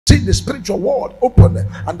see the spiritual world open.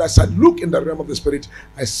 And as I look in the realm of the spirit,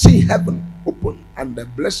 I see heaven open and the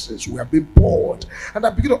blessings we have been poured. And I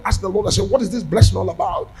begin to ask the Lord, I say, what is this blessing all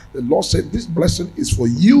about? The Lord said, this blessing is for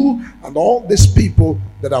you and all these people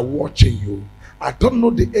that are watching you. I don't know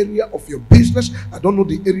the area of your business. I don't know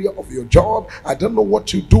the area of your job. I don't know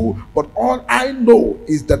what you do. But all I know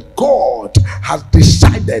is that God has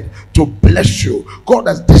decided to bless you. God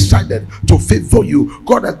has decided to favor you.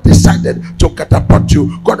 God has decided to catapult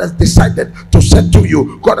you. God has decided to settle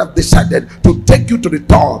you. God has decided to take you to the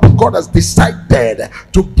top. God has decided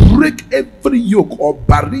to break every yoke or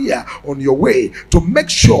barrier on your way, to make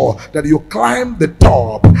sure that you climb the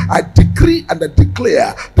top. I decree and I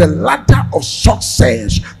declare the ladder of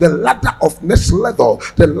success, the ladder of next level,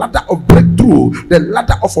 the ladder of breakthrough, the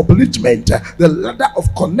ladder of upliftment, the ladder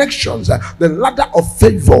of connections, the ladder of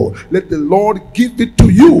favor. Let the Lord give it to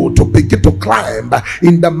you to begin to climb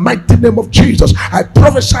in the mighty name of Jesus. I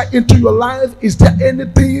prophesy into your life. Is there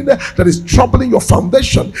anything that is troubling your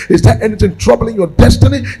foundation? Is there anything troubling your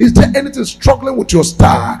destiny? Is there anything struggling with your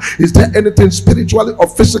star? Is there anything spiritually or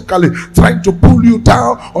physically trying to pull you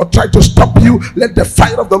down or try to stop you? Let the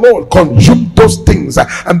fire of the Lord consume those things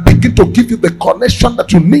and begin to give you the connection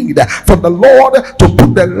that you need for the Lord to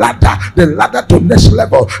put the ladder to next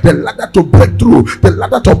level, the ladder to breakthrough, the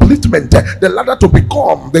ladder to upliftment, the ladder to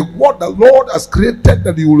become the what the Lord has created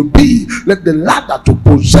that you will be. Let the ladder to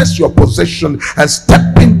possess your possession and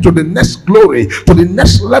step into the next glory, to the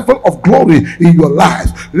next level of glory in your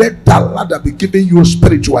life. Let that ladder be given you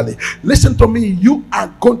spiritually. Listen to me, you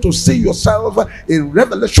are going to see yourself in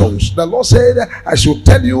revelations. The Lord said, I should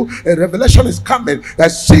tell you, a revelation is coming. I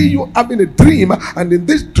see you having a dream, and in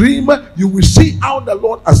this dream you will see how the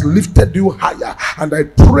Lord has lifted you higher. And I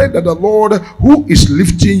pray that the Lord who is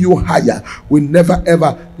lifting you higher will never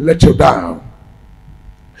ever let you down.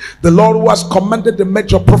 The Lord who has commanded the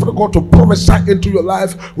major prophet of God to prophesy into your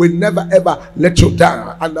life will never ever let you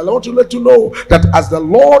down. And I want to let you know that as the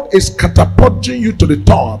Lord is catapulting you to the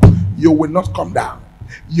top, you will not come down.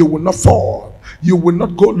 You will not fall. You will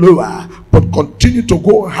not go lower, but continue to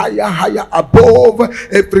go higher above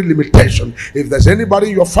every limitation. If there's anybody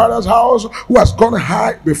in your father's house who has gone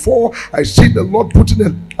high before, I see the Lord putting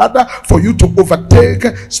a ladder for you to overtake.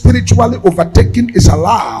 Spiritually overtaking is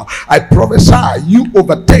allowed. I prophesy you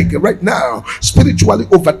overtake right now. Spiritually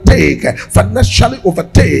overtake, financially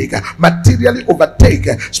overtake, materially overtake,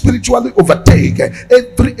 spiritually overtake.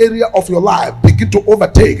 Every area of your life begin to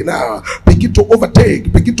overtake now. Begin to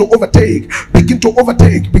overtake, begin to overtake, begin to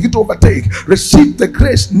overtake, begin to overtake. Receive the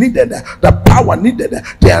grace needed, the power needed,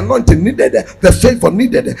 the anointing needed, the favor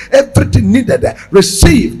needed, everything needed.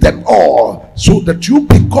 Receive them all so that you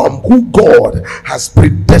become who God has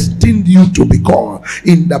predestined you to become,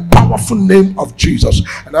 in the powerful name of Jesus.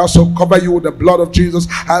 And I also cover you with the blood of Jesus.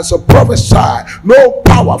 As a prophesy, no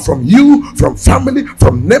power from you, from family,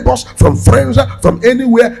 from neighbors, from friends, from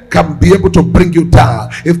anywhere can be able to bring you down.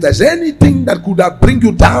 If there's anything that could have bring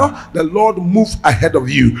you down, the Lord move ahead of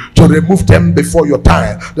you to remove them before your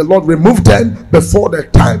time. The Lord remove them before the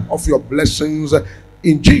time of your blessings.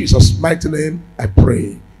 In Jesus' mighty name I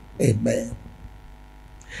pray. Amen.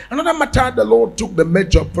 Another matter the Lord took the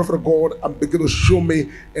major prophet of God and began to show me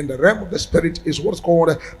in the realm of the spirit is what's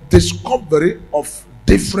called discovery of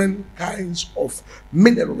different kinds of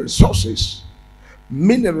mineral resources.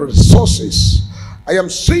 Mineral resources. I am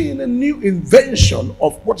seeing a new invention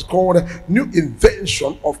of what's called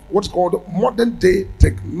modern day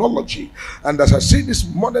technology. And as I see this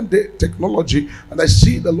modern day technology, and I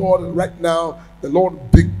see the Lord right now, the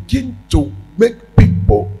Lord begin to make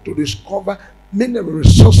people to discover mineral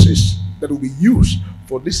resources that will be used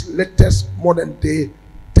for this latest modern day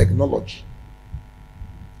technology.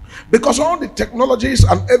 Because all the technologies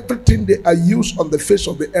and everything they are used on the face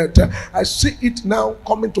of the earth, I see it now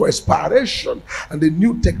coming to expiration, and the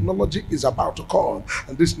new technology is about to come.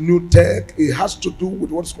 And this new tech, it has to do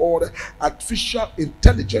with what's called artificial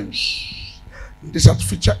intelligence. This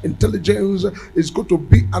artificial intelligence is going to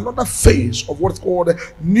be another phase of what's called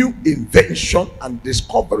new invention and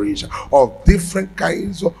discoveries of different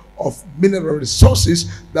kinds of mineral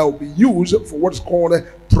resources that will be used for what is called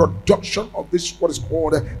production of this. What is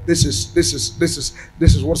called this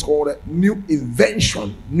is what's called new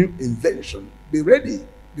invention. New invention. Be ready.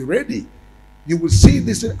 Be ready. You will see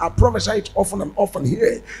this. I prophesy it often and often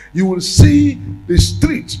here. You will see the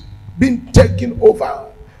street being taken over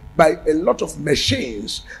by a lot of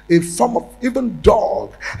machines, a form of even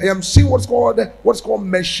dog. I am seeing what's called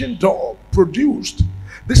machine dog produced.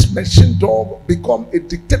 this machine dog become a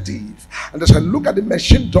detective. And as I look at the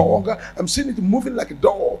machine dog, I'm seeing it moving like a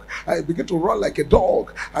dog. I begin to run like a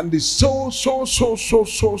dog, and it's so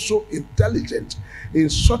intelligent in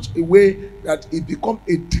such a way that it becomes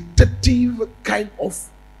a detective kind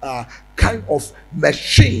of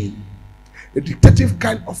machine. A detective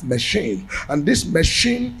kind of machine, and this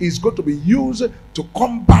machine is going to be used to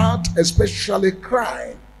combat especially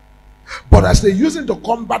crime. But as they use it to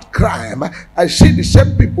combat crime, I see the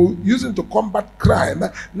same people using to combat crime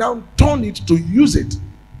now turn it to use it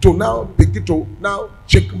to now begin to now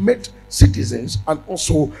checkmate citizens and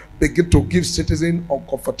also begin to give citizens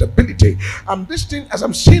uncomfortability. And this thing, as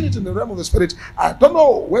I'm seeing it in the realm of the spirit, I don't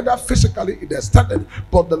know whether physically it has started,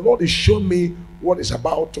 but the Lord is showing me what is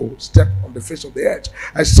about to step on the face of the earth.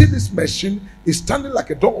 I see this machine is standing like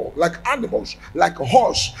a dog, like animals, like a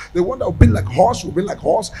horse. The one that will be like horse will be like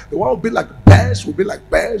horse. The one that will be like bears will be like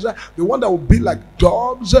bears. The one that will be like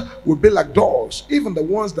dogs will be like dogs. Even the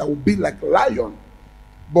ones that will be like lion,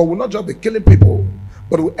 but will not just be killing people,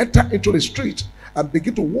 but will enter into the street and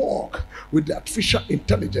begin to walk with the artificial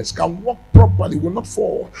intelligence, can walk properly, will not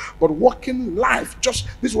fall, but walking life. Just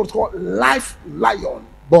this is what's called life lion,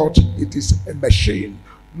 but it is a machine,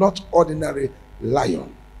 not ordinary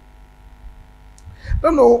lion. I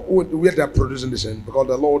don't know where they're producing this in, because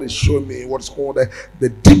the Lord is showing me what's called the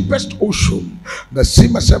deepest ocean. And I see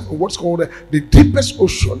myself in what's called the deepest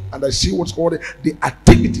ocean, and I see what's called the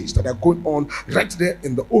activities that are going on right there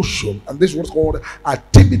in the ocean. And this is what's called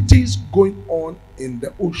activities going on in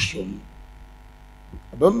the ocean.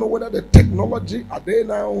 I don't know whether the technology, are they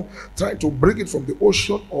now trying to bring it from the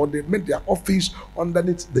ocean, or they made their office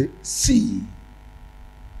underneath the sea,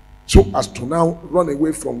 so as to now run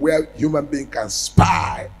away from where human beings can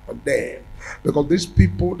spy on them. Because these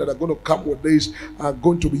people that are going to come with this are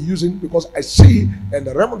going to be using, because I see in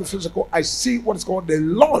the realm of the physical, I see what is called the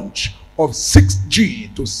launch of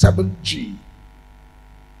 6G to 7G.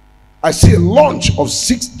 I see a launch of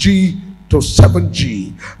 6G to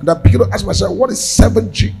 7G, and I begin to ask myself, what is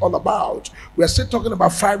 7G all about? We are still talking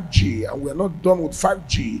about 5G, and we are not done with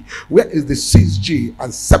 5G. Where is the 6G and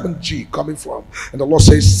 7G coming from? And the Lord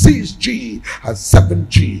says 6G and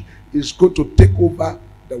 7G is going to take over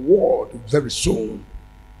the world very soon.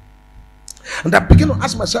 And I begin to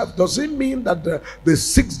ask myself, does it mean that the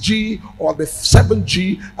 6G or the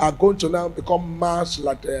 7G are going to now become mass,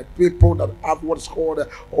 like people that have what's called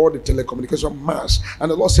all the telecommunication mass? And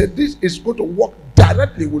the Lord said this is going to work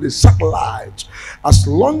directly with the satellite, as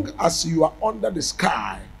long as you are under the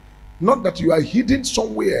sky. Not that you are hidden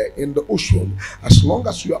somewhere in the ocean, as long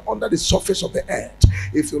as you are under the surface of the earth.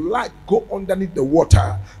 If you like, go underneath the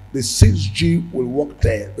water, the 6G will work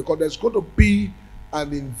there, because there's going to be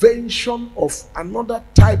an invention of another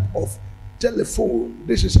type of telephone.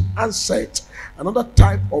 This is handset, another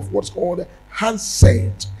type of what's called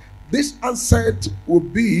handset. This handset will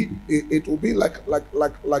be, it will be like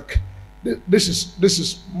this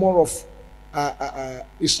is more of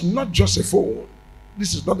it's not just a phone.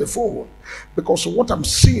 This is not a phone, because what I'm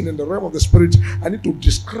seeing in the realm of the spirit, I need to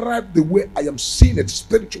describe the way I am seeing it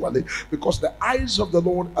spiritually, because the eyes of the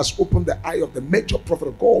Lord has opened the eye of the major prophet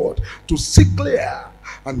of God to see clear.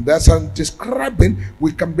 And as I'm describing,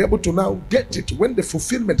 we can be able to now get it. When the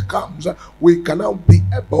fulfillment comes, we can now be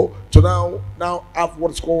able to now have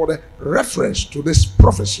what's called a reference to this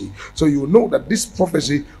prophecy. So you know that this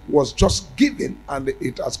prophecy was just given and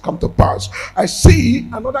it has come to pass. I see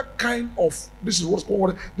another kind of, this is what's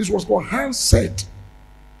called handset.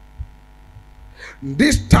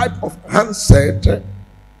 This type of handset,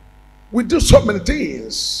 we do so many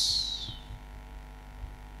things.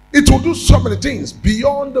 It will do so many things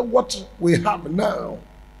beyond what we have now.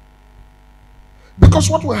 Because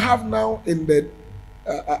what we have now in the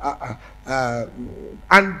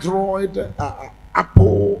Android,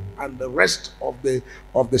 Apple, and the rest of the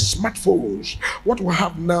smartphones, what we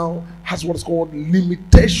have now has what's called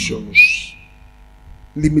limitations.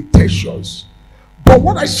 But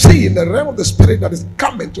what I see in the realm of the spirit that is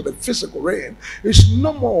coming to the physical realm is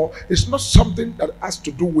no more, it's not something that has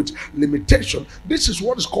to do with limitation. This is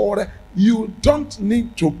what is called, you don't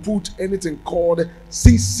need to put anything called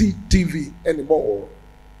CCTV anymore.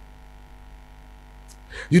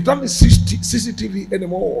 You don't need CCTV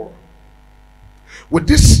anymore. With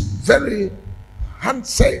this very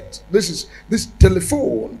handset, this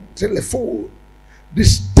telephone, this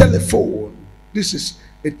is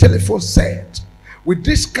a telephone set. With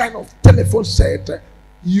this kind of telephone set,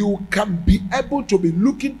 you can be able to be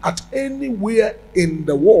looking at anywhere in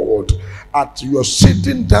the world. At you're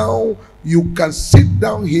sitting down, you can sit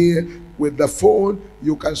down here with the phone.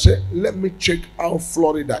 You can say, let me check how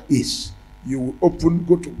Florida is. You will open,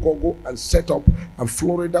 go to Google and set up, and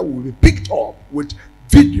Florida will be picked up with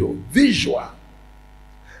video, visual.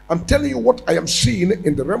 I'm telling you what I am seeing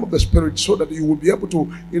in the realm of the spirit, so that you will be able to,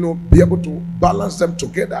 be able to balance them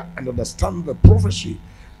together and understand the prophecy.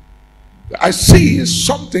 I see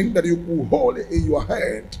something that you will hold in your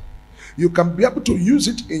hand. You can be able to use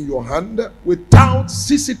it in your hand without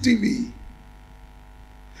CCTV.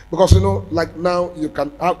 Because, like now you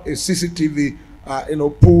can have a CCTV,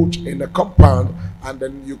 put in a compound, and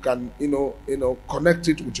then you can, connect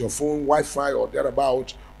it with your phone, Wi-Fi or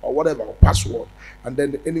thereabout, or whatever, or password. And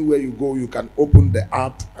then anywhere you go, you can open the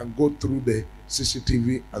app and go through the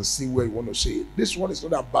CCTV and see where you want to see it. This one is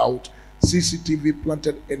not about CCTV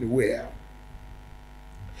planted anywhere.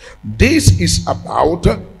 This is about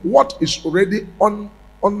what is already on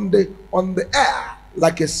the air,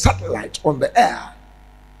 like a satellite on the air.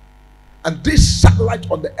 And this satellite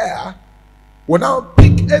on the air will now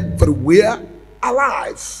pick everywhere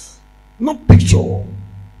alive. Not picture,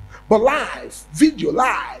 but live, video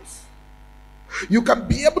live. You can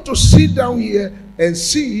be able to sit down here and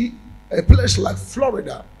see a place like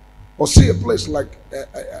Florida, or see a place like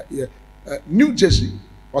New Jersey,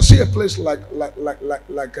 or see a place like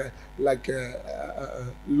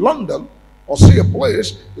London, or see a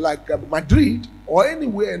place like Madrid, or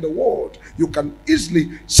anywhere in the world. You can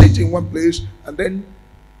easily sit in one place and then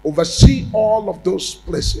oversee all of those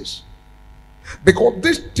places, because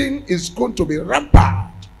this thing is going to be rampant.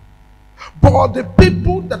 But the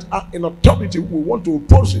people that are in authority will want to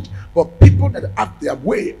oppose it. But people that have their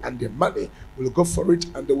way and their money will go for it,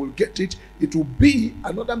 and they will get it. It will be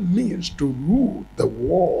another means to rule the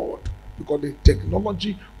world, because the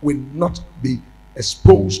technology will not be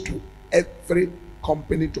exposed to every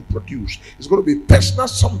company to produce. It's going to be personal,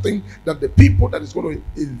 something that the people that is going to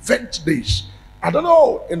invent this. I don't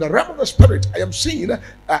know, in the realm of the spirit, I am seeing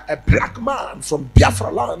a black man from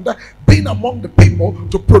Biafra land being among the people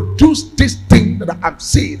to produce this thing that I'm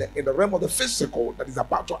seeing in the realm of the physical that is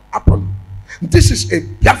about to happen. This is a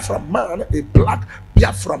Biafra man, a black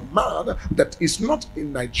Biafra man that is not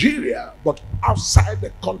in Nigeria, but outside the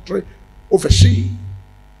country, overseas.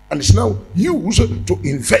 And it's now used to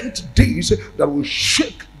invent this that will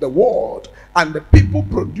shake the world. And the people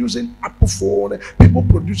producing Apple phone, people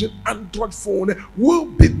producing Android phone will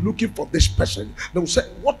be looking for this person. They will say,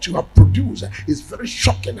 what you have produced is very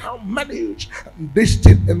shocking. How managed? This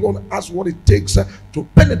thing alone has what it takes to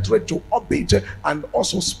penetrate to orbit and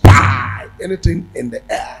also spy anything in the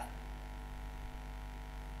air.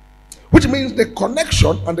 Which means the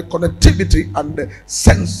connection and the connectivity and the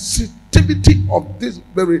sensitivity of this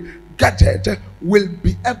very gadget will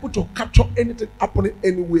be able to capture anything happening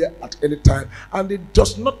anywhere at any time. And it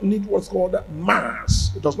does not need what's called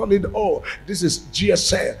mass. It does not need, oh, this is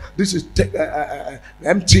GSM, this is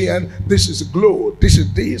MTN, this is Glo, this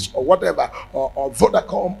is this, or whatever, or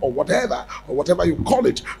Vodacom, or whatever you call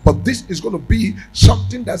it. But this is going to be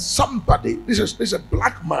something that somebody, this is a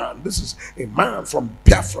black man, this is a man from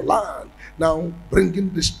Biafra land, now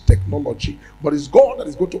bringing this technology. But it's God that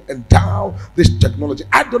is going to endow this technology.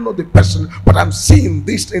 I don't know the person, but I'm seeing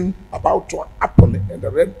this thing about to happen in the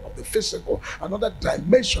realm of the physical. Another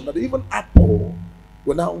dimension that even Apple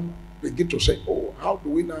will now begin to say, oh, how do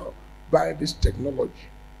we now buy this technology?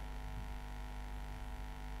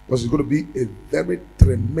 Because it's going to be a very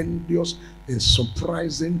tremendous and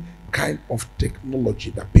surprising kind of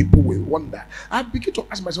technology that people will wonder. I begin to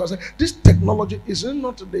ask myself, I say, this technology is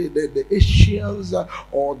not the Asians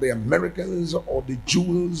or the Americans or the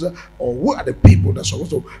Jews, or who are the people that's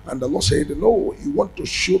supposed to? And the Lord said, no, you want to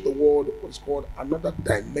show the world what's called another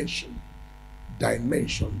dimension.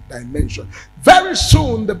 Dimension. Very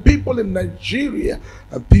soon, the people in Nigeria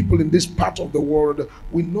and people in this part of the world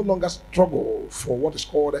will no longer struggle for what is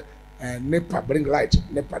called NEPA, bring light.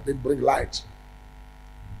 NEPA didn't bring light.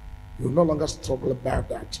 You will no longer struggle about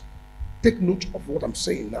that. Take note of what I'm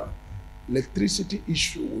saying now. Electricity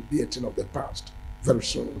issue will be a thing of the past very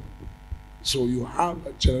soon. So you have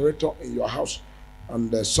a generator in your house,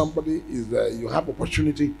 and somebody is you have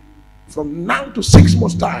opportunity from now to 6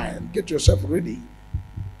 months time. Get yourself ready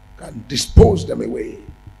and dispose them away.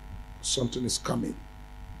 Something is coming.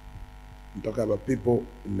 I'm talking about people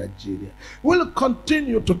in Nigeria. We'll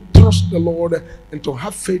continue to trust the Lord and to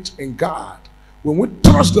have faith in God. When we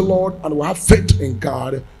trust the Lord and we have faith in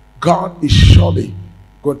God, God is surely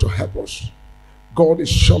going to help us. God is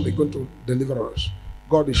surely going to deliver us.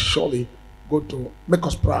 God is surely going to make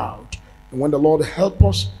us proud. And when the Lord help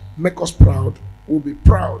us, make us proud, we'll be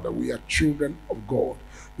proud that we are children of God.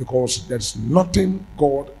 Because there's nothing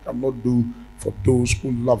God cannot do for those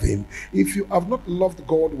who love him. If you have not loved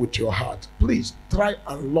God with your heart, please try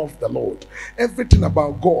and love the Lord. Everything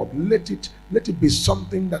about God, let it be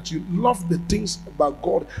something that you love the things about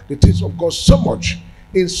God, the things of God so much,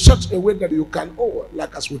 in such a way that you can,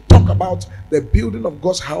 like as we talk about the building of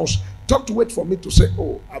God's house, don't wait for me to say,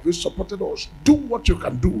 have you supported us? Do what you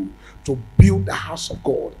can do to build the house of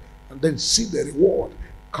God, and then see the reward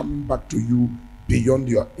coming back to you beyond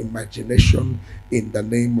your imagination, in the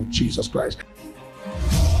name of Jesus Christ.